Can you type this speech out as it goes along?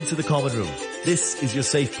to the common room. This is your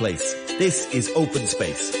safe place. This is Open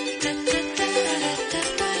Space.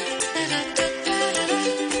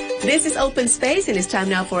 This is Open Space, and it's time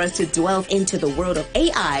now for us to delve into the world of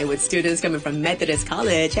AI with students coming from Methodist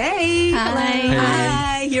College. Hey! Hi. Hello.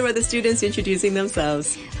 Hi! Here are the students introducing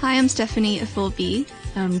themselves. Hi, I'm Stephanie of 4B.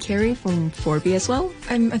 I'm Carrie from 4B as well.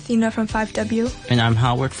 I'm Athena from 5W. And I'm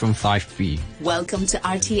Howard from 5B. Welcome to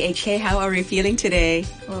RTHK. How are we feeling today?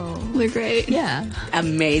 Oh, we're great. Yeah.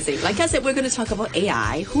 Amazing. Like I said, we're going to talk about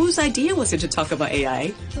AI. Whose idea was it to talk about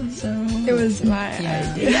AI? It was my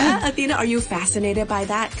idea. Yeah, Athena, are you fascinated by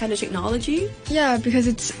that kind of technology? Yeah, because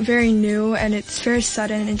it's very new and it's very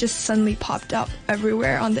sudden and just suddenly popped up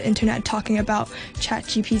everywhere on the internet talking about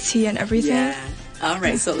ChatGPT and everything. Yeah. All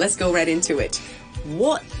right, so let's go right into it.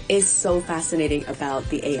 What is so fascinating about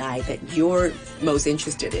the AI that you're most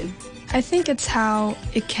interested in? I think it's how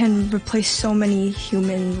it can replace so many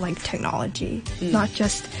human technology. Not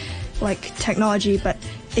just technology, but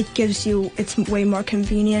it's way more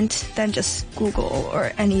convenient than just Google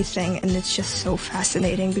or anything, and it's just so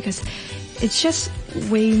fascinating because it's just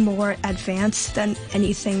way more advanced than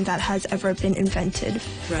anything that has ever been invented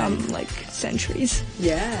from centuries.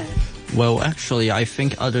 Yeah. Well, actually, I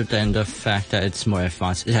think other than the fact that it's more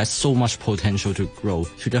advanced, it has so much potential to grow,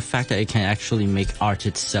 to the fact that it can actually make art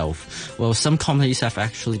itself. Well, some companies have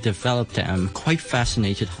actually developed it, and I'm quite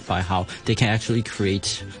fascinated by how they can actually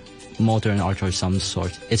create modern art of some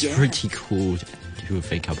sort. It's pretty cool to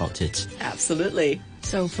think about it. Absolutely.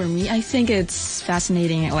 So for me, I think it's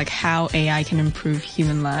fascinating how AI can improve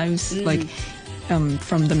human lives,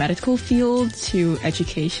 from the medical field to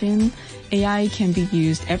education. AI can be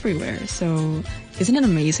used everywhere. So isn't it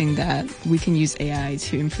amazing that we can use AI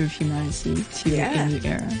to improve humanity to a new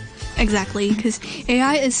era? Exactly, because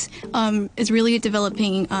AI is really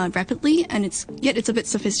developing rapidly, and it's a bit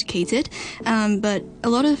sophisticated. But a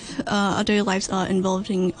lot of our daily lives are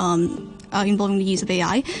involving the use of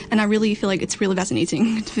AI, and I really feel like it's really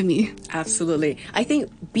fascinating for me. Absolutely. I think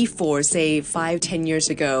before, say, 5-10 years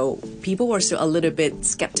ago, people were still a little bit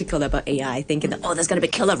skeptical about AI, thinking that, there's going to be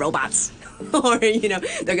killer robots or, they're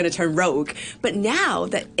going to turn rogue. But now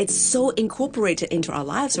that it's so incorporated into our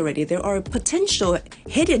lives already, there are potential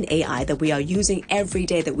hidden AI that we are using every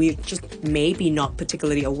day that we just maybe not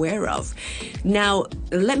particularly aware of. Now,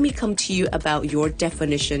 let me come to you about your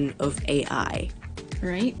definition of AI.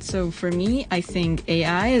 Right. So for me, I think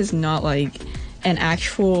AI is not an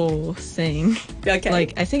actual thing.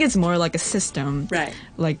 Okay. I think it's more like a system. Right.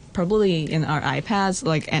 Probably in our iPads,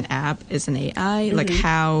 an app is an AI.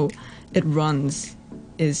 How it runs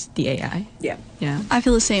is the AI. Yeah. Yeah. I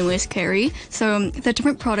feel the same way as Carrie. So there are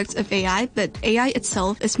different products of AI, but AI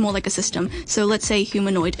itself is more like a system. So let's say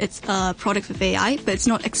humanoid, it's a product of AI, but it's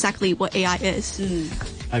not exactly what AI is.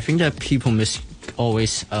 I think that people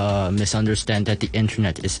always misunderstand that the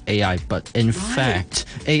internet is AI, but in fact,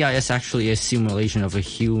 AI is actually a simulation of a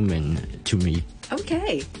human to me.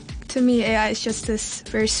 Okay. To me, AI is just this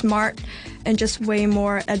very smart and just way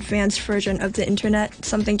more advanced version of the internet.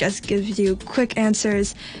 Something just gives you quick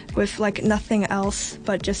answers with nothing else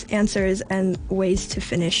but just answers and ways to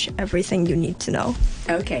finish everything you need to know.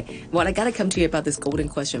 Okay. Well, I got to come to you about this golden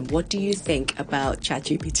question. What do you think about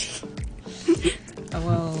ChatGPT?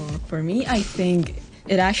 Well, for me, I think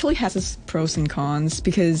it actually has its pros and cons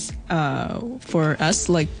because for us,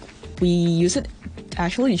 we use it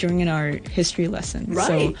actually during our history lessons. Right.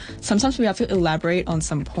 So sometimes we have to elaborate on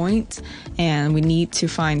some points and we need to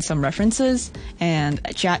find some references, and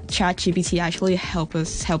ChatGPT actually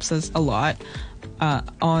helps us a lot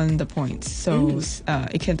on the points. So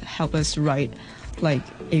it can help us write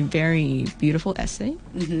a very beautiful essay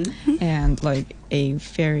and a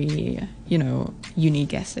very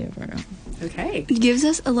unique essay of our own. Okay. It gives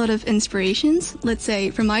us a lot of inspirations. Let's say,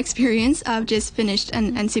 from my experience, I've just finished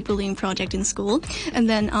an anti-bullying project in school, and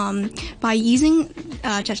then by using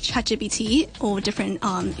ChatGPT or different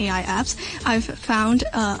AI apps, I've found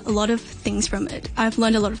a lot of things from it. I've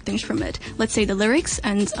learned a lot of things from it. Let's say the lyrics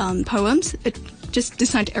and poems. It just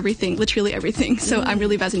designed everything, literally everything. So I'm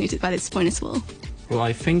really fascinated by this point as well. Well,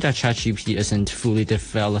 I think that ChatGPT isn't fully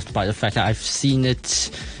developed by the fact that I've seen it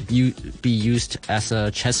be used as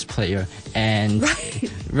a chess player, and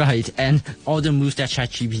and all the moves that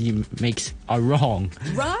ChatGPT makes are wrong.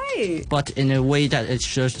 Right. But in a way that it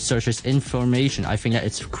just searches information, I think that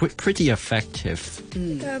it's pretty effective.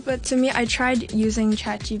 Yeah, but to me, I tried using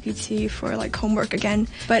ChatGPT for homework again.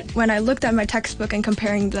 But when I looked at my textbook and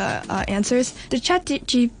comparing the answers, the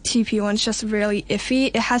ChatGPT one's just really iffy.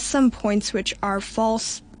 It has some points which are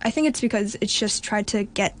false. I think it's because it's just tried to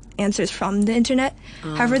get answers from the internet.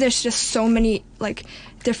 However, there's just so many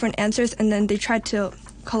different answers, and then they tried to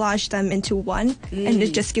collage them into one, and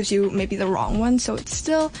it just gives you maybe the wrong one. So it's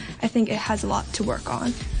still, I think it has a lot to work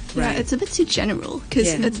on. Yeah, it's a bit too general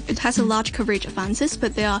because it has a large coverage of answers,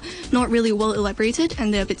 but they are not really well elaborated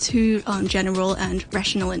and they're a bit too general and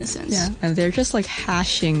rational in a sense. Yeah, and they're just like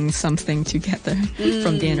hashing something together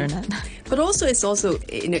from the internet. But also,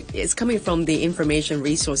 it's coming from the information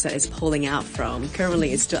resource that it's pulling out from.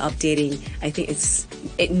 Currently, it's still updating. I think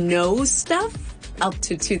it knows stuff up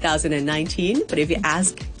to 2019. But if you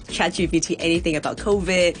ask ChatGPT anything about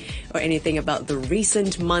COVID or anything about the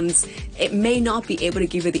recent months, it may not be able to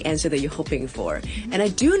give you the answer that you're hoping for. And I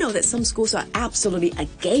do know that some schools are absolutely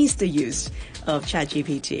against the use of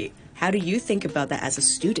ChatGPT. How do you think about that as a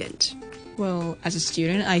student? Well, as a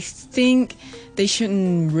student, I think they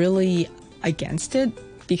shouldn't really against it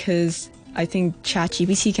because I think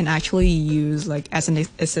ChatGPT can actually use like as an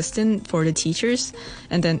assistant for the teachers,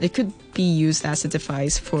 and then it could be used as a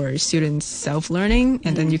device for students self-learning,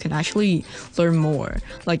 and then you can actually learn more.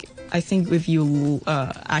 Like I think if you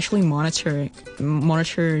actually monitor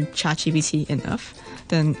ChatGPT enough,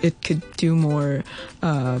 then it could do more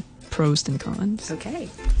pros than cons. Okay.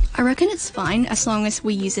 I reckon it's fine as long as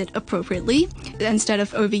we use it appropriately instead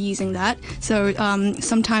of overusing that. So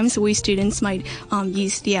sometimes we students might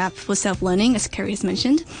use the app for self-learning, as Carrie has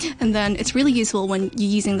mentioned, and then it's really useful when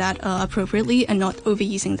you're using that appropriately and not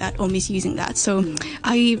overusing that or misusing that. So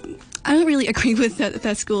I don't really agree with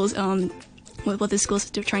the schools. What the school's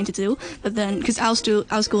trying to do, but then because our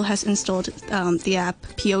school has installed the app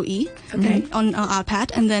POE on our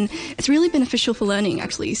iPad, and then it's really beneficial for learning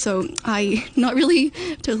actually. So I not really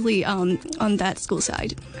totally on that school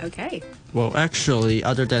side. Okay. Well, actually,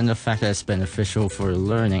 other than the fact that it's beneficial for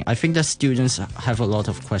learning, I think that students have a lot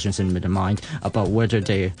of questions in their mind about whether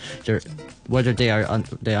they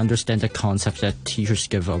understand the concept that teachers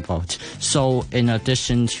give about. So, in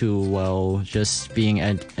addition to just being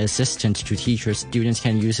an assistant to teachers, students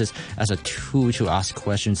can use it as a tool to ask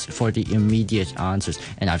questions for the immediate answers.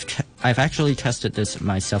 And I've actually tested this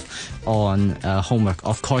myself on homework.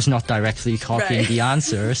 Of course, not directly copying the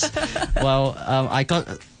answers. Well, I got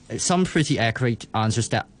some pretty accurate answers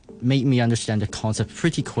that made me understand the concept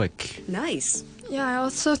pretty quick. Nice. Yeah, I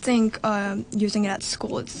also think using it at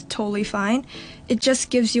school is totally fine. It just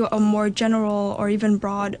gives you a more general or even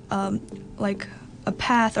broad, like a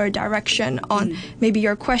path or a direction on maybe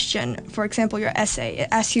your question. For example, your essay. It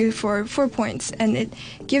asks you for 4 points, and it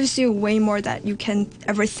gives you way more that you can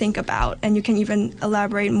ever think about, and you can even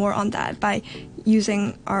elaborate more on that by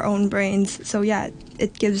using our own brains. So yeah,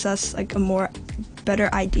 it gives us like a more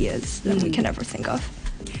better ideas than we can ever think of.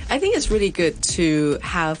 I think it's really good to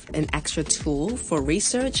have an extra tool for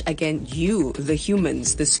research. Again, you, the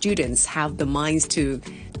humans, the students, have the minds to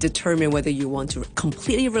determine whether you want to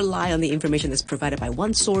completely rely on the information that's provided by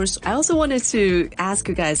one source. I also wanted to ask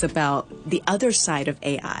you guys about the other side of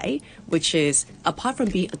AI, which is, apart from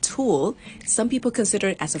being a tool, some people consider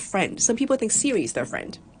it as a friend. Some people think Siri is their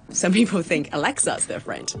friend. Some people think Alexa is their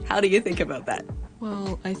friend. How do you think about that?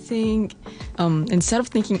 Well, I think instead of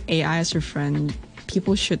thinking AI as your friend,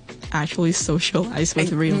 people should actually socialize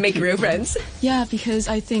with make real friends. Yeah, because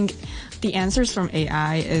I think the answers from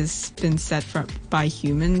AI is been set by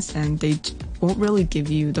humans, and they won't really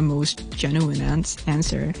give you the most genuine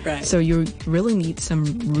answer. Right. So you really need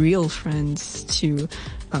some real friends to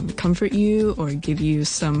comfort you or give you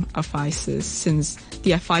some advices, since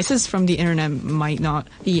the advices from the internet might not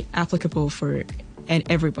be applicable for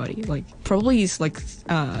everybody. Like probably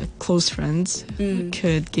close friends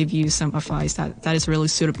could give you some advice that is really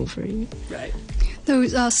suitable for you. Right.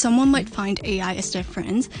 Though someone might find AI as their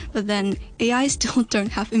friend, but then AI still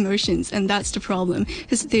don't have emotions, and that's the problem,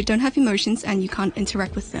 because they don't have emotions and you can't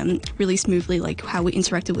interact with them really smoothly like how we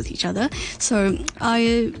interacted with each other. So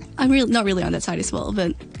I'm really not really on that side as well,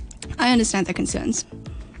 but I understand their concerns.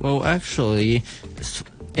 Well, actually,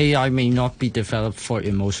 AI may not be developed for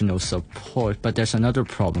emotional support, but there's another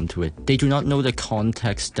problem to it. They do not know the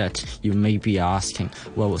context that you may be asking.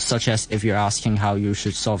 Well, such as if you're asking how you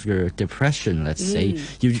should solve your depression, let's say,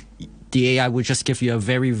 the AI would just give you a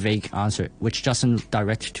very vague answer, which doesn't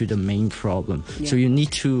direct to the main problem. Yeah. So you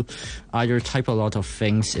need to either type a lot of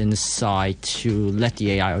things inside to let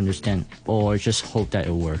the AI understand, or just hope that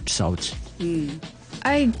it works out.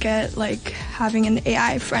 I get like having an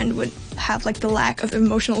AI friend would have like the lack of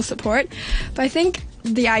emotional support, but I think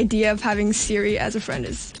the idea of having Siri as a friend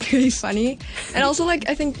is really funny, and also like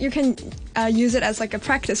I think you can use it as like a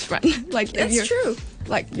practice friend. Like that's if true.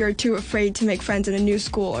 Like you're too afraid to make friends in a new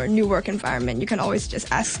school or new work environment, you can always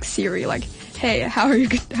just ask Siri like, "Hey, how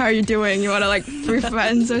are you doing? You want to like be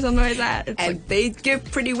friends or something like that?" It's and they give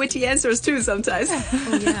pretty witty answers too sometimes.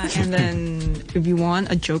 Oh yeah, and then if you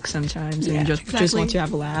want a joke sometimes and you just want to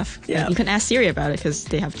have a laugh, you can ask Siri about it because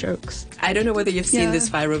they have jokes. I don't know whether you've seen this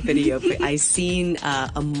viral video, but I seen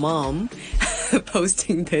a mom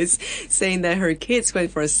posting this, saying that her kids went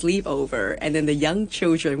for a sleepover, and then the young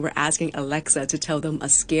children were asking Alexa to tell them a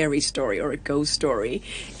scary story or a ghost story,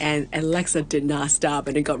 and Alexa did not stop,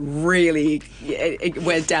 and it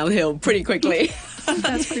went downhill pretty quickly.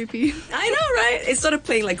 That's creepy. I know, right? It started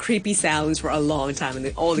playing like creepy sounds for a long time, and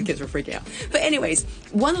then all the kids were freaking out. But anyways,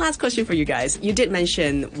 one last question for you guys. You did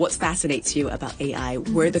mention what fascinates you about AI,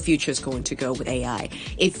 where the future is going to go with AI.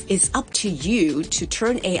 If it's up to you to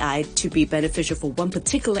turn AI to be beneficial for one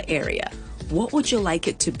particular area, what would you like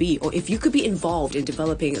it to be? Or if you could be involved in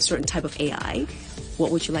developing a certain type of AI,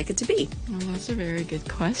 what would you like it to be? Well, that's a very good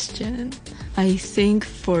question. I think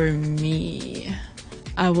for me,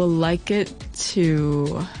 I would like it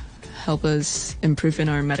to help us improve in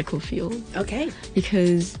our medical field. Okay.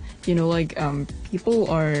 Because, people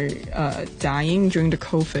are dying during the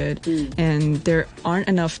COVID, and there aren't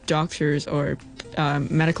enough doctors or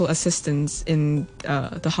medical assistants in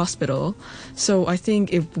the hospital. So I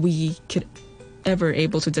think if we could ever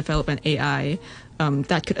able to develop an AI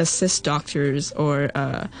that could assist doctors or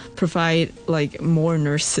provide like more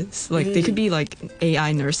nurses, like they could be like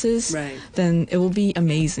AI nurses, right, then it will be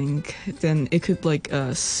amazing. Then it could like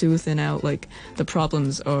soothe out like the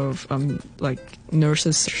problems of like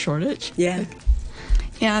nurses shortage. Yeah.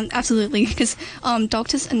 Yeah, absolutely. Because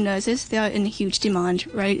doctors and nurses, they are in huge demand,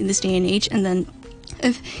 right, in this day and age. And then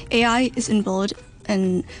if AI is involved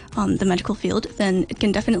in the medical field, then it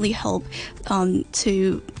can definitely help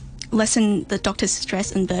to lessen the doctor's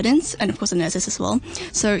stress and burdens, and of course the nurses as well.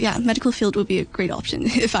 So yeah, medical field would be a great option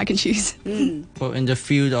if I can choose. Well, in the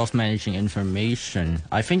field of managing information,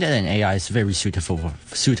 I think that an AI is very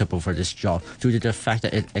suitable for this job due to the fact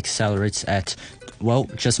that it accelerates at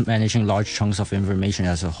just managing large chunks of information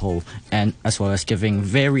as a whole, and as well as giving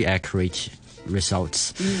very accurate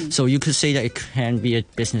results. So you could say that it can be a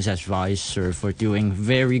business advisor for doing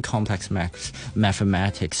very complex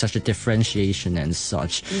mathematics, such as differentiation and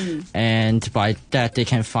such. And by that, they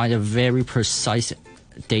can find a very precise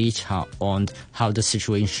data on how the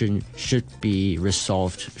situation should be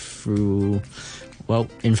resolved through,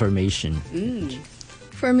 information.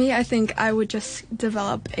 For me, I think I would just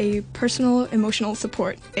develop a personal emotional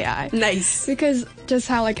support AI. Nice. Because just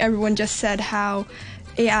how like everyone just said how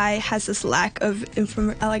AI has this lack of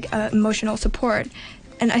emotional support,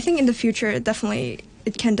 and I think in the future it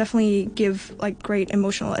can definitely give like great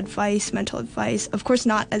emotional advice, mental advice. Of course,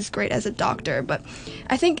 not as great as a doctor, but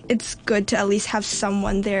I think it's good to at least have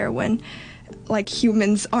someone there when like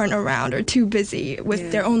humans aren't around or too busy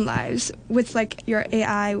with their own lives. With like your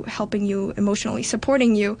AI helping you, emotionally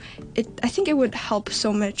supporting you, I think it would help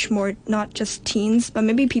so much more, not just teens, but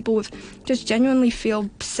maybe people with just genuinely feel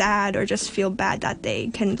sad or just feel bad that day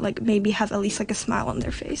can like maybe have at least like a smile on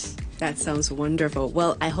their face. That sounds wonderful.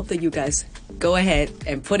 Well, I hope that you guys go ahead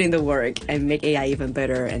and put in the work and make AI even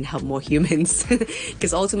better and help more humans.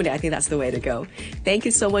 Because ultimately, I think that's the way to go. Thank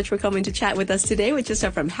you so much for coming to chat with us today. We just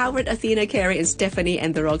heard from Howard, Athena, Carrie, and Stephanie,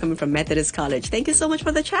 and they're all coming from Methodist College. Thank you so much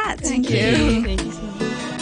for the chat. Thank you. Thank you so much.